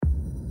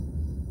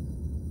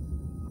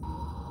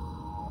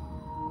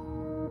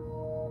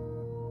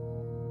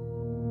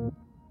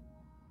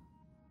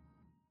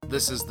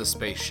This is The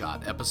Space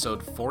Shot,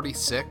 episode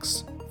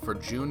 46 for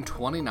June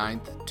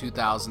 29th,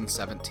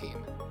 2017.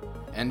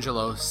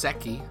 Angelo,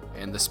 Secchi,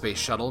 and the Space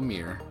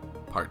Shuttle-Mir,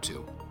 Part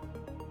 2.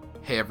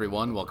 Hey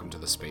everyone, welcome to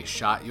The Space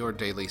Shot, your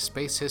daily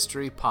space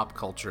history, pop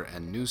culture,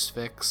 and news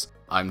fix.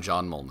 I'm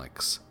John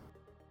Molnix.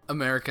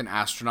 American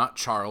astronaut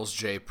Charles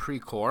J.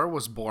 Precor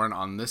was born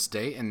on this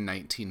day in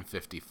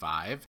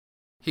 1955.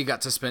 He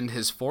got to spend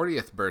his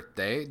 40th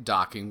birthday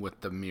docking with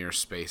the Mir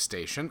space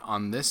station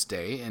on this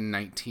day in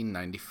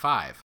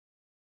 1995.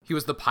 He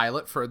was the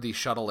pilot for the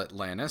Shuttle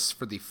Atlantis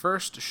for the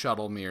first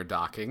Shuttle-Mir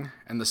docking,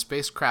 and the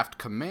spacecraft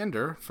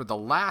commander for the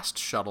last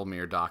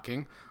Shuttle-Mir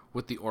docking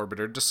with the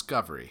orbiter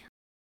Discovery.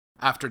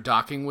 After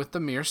docking with the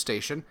Mir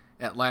station,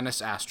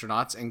 Atlantis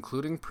astronauts,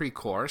 including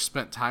Precor,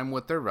 spent time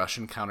with their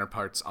Russian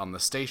counterparts on the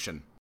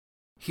station.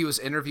 He was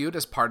interviewed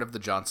as part of the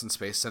Johnson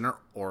Space Center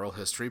Oral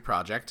History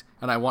Project,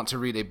 and I want to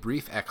read a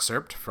brief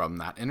excerpt from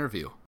that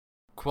interview.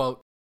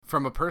 Quote,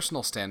 "From a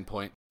personal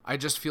standpoint, I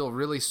just feel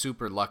really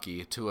super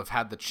lucky to have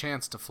had the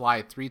chance to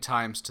fly 3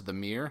 times to the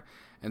Mir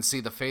and see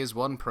the Phase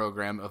 1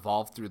 program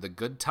evolve through the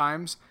good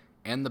times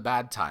and the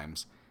bad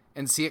times,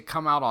 and see it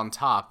come out on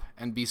top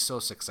and be so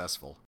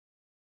successful.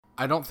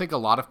 I don't think a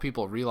lot of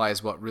people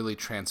realize what really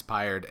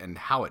transpired and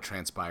how it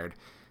transpired,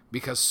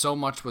 because so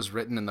much was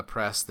written in the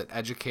press that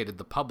educated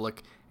the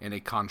public in a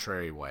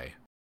contrary way.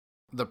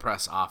 The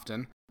press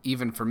often,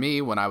 even for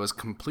me when I was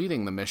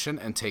completing the mission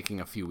and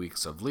taking a few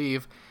weeks of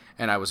leave,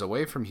 and I was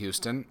away from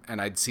Houston,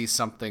 and I'd see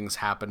something's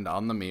happened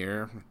on the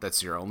Mir,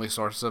 that's your only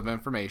source of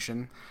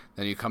information,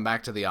 then you come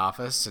back to the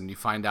office and you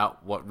find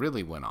out what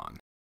really went on.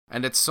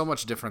 And it's so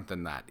much different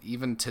than that,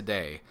 even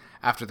today,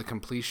 after the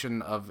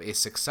completion of a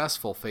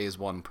successful Phase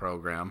 1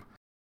 program.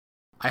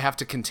 I have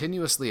to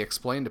continuously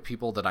explain to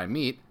people that I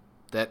meet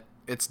that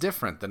it's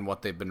different than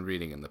what they've been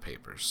reading in the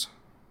papers.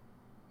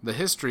 The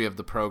history of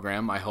the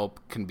program, I hope,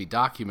 can be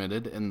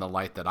documented in the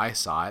light that I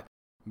saw it,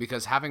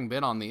 because having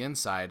been on the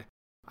inside,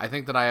 I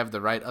think that I have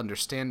the right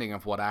understanding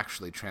of what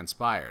actually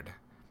transpired,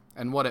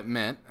 and what it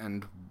meant,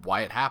 and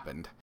why it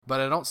happened,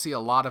 but I don't see a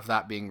lot of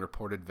that being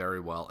reported very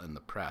well in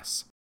the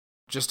press.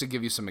 Just to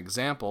give you some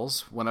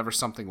examples, whenever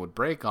something would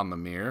break on the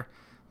Mir,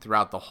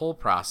 throughout the whole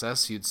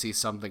process, you'd see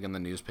something in the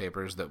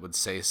newspapers that would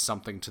say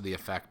something to the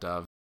effect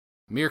of,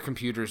 "Mir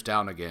computers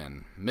down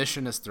again,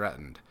 mission is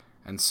threatened,"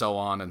 and so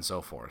on and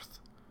so forth.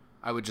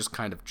 I would just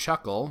kind of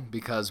chuckle,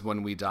 because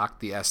when we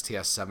docked the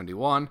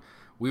STS-71,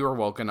 we were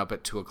woken up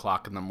at 2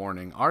 o'clock in the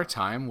morning our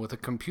time with a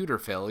computer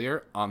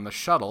failure on the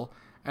shuttle,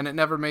 and it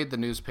never made the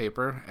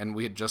newspaper, and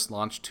we had just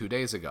launched 2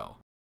 days ago.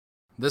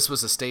 This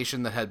was a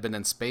station that had been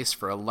in space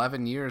for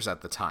 11 years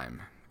at the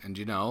time, and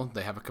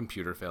they have a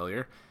computer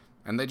failure,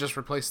 and they just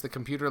replaced the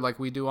computer like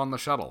we do on the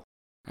shuttle.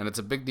 And it's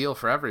a big deal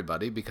for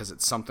everybody because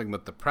it's something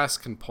that the press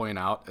can point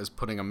out as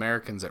putting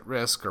Americans at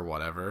risk or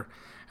whatever,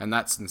 and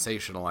that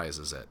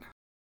sensationalizes it.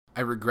 I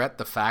regret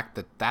the fact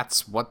that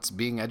that's what's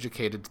being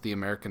educated to the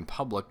American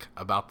public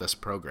about this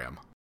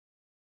program.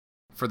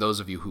 For those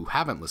of you who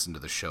haven't listened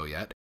to the show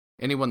yet,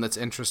 anyone that's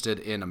interested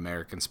in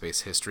American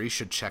space history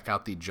should check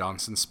out the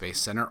Johnson Space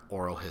Center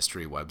Oral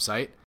History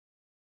website.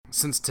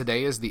 Since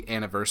today is the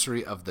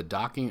anniversary of the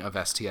docking of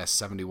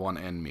STS-71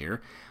 and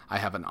Mir, I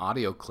have an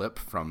audio clip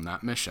from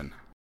that mission.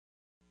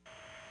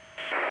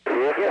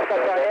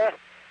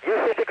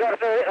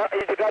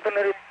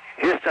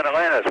 Houston,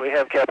 Atlantis, we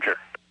have capture.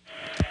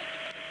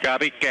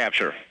 Copy,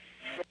 capture.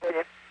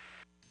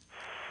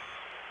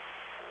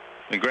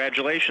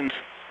 Congratulations,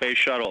 Space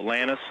Shuttle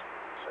Atlantis,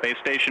 Space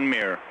Station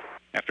Mir.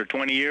 After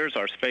 20 years,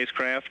 our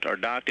spacecraft are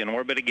docked in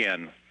orbit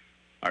again.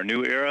 Our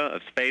new era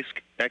of space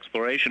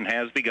exploration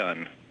has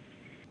begun.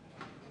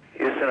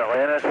 Houston,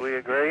 Atlantis, we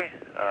agree.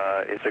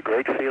 It's a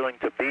great feeling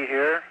to be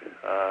here.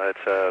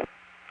 It's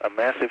a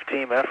massive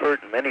team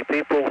effort. Many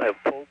people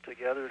have pulled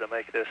together to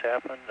make this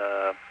happen.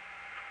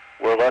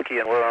 We're lucky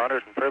and we're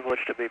honored and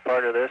privileged to be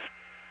part of this.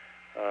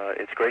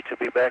 It's great to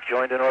be back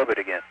joined in orbit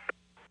again.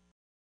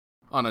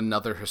 On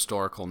another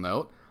historical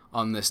note,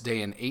 on this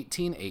day in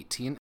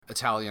 1818,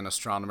 Italian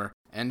astronomer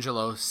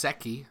Angelo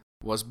Secchi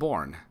was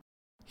born.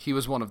 He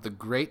was one of the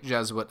great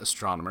Jesuit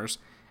astronomers,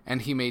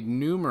 and he made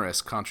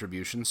numerous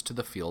contributions to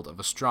the field of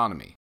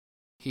astronomy.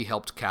 He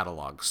helped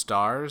catalog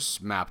stars,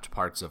 mapped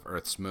parts of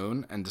Earth's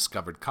moon, and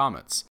discovered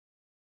comets.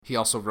 He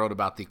also wrote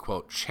about the,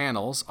 quote,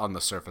 channels on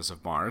the surface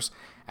of Mars,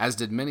 as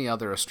did many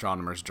other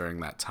astronomers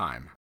during that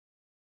time.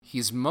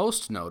 He's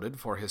most noted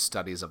for his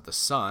studies of the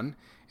sun,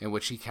 in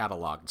which he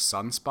cataloged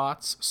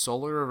sunspots,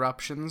 solar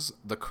eruptions,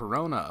 the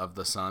corona of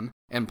the sun,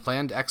 and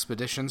planned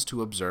expeditions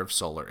to observe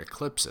solar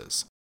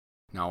eclipses.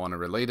 Now, on a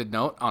related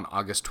note, on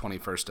August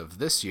 21st of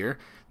this year,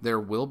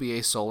 there will be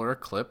a solar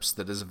eclipse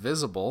that is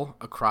visible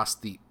across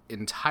the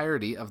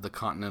entirety of the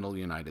continental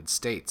United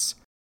States.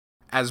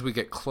 As we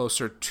get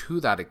closer to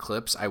that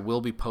eclipse, I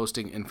will be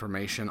posting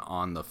information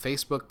on the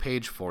Facebook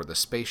page for the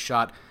Space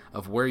Shot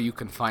of where you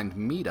can find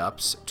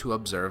meetups to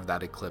observe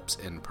that eclipse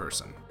in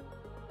person.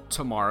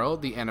 Tomorrow,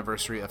 the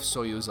anniversary of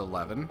Soyuz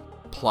 11,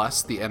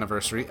 plus the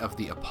anniversary of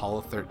the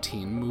Apollo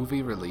 13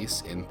 movie release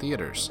in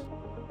theaters.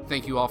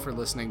 Thank you all for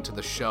listening to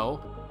the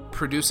show.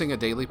 Producing a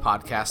daily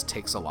podcast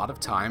takes a lot of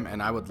time,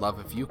 and I would love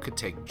if you could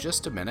take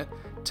just a minute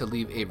to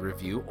leave a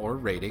review or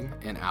rating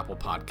in Apple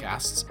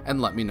Podcasts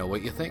and let me know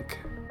what you think.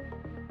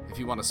 If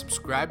you want to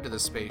subscribe to The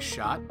Space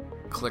Shot,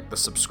 click the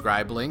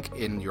subscribe link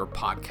in your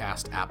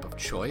podcast app of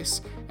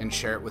choice and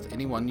share it with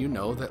anyone you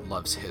know that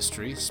loves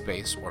history,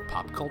 space, or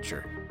pop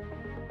culture.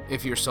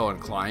 If you're so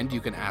inclined,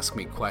 you can ask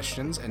me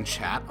questions and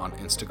chat on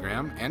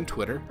Instagram and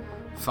Twitter.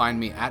 Find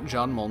me at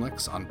John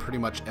Molnix on pretty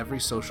much every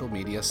social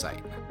media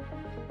site.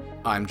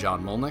 I'm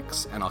John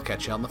Molnix, and I'll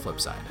catch you on the flip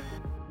side.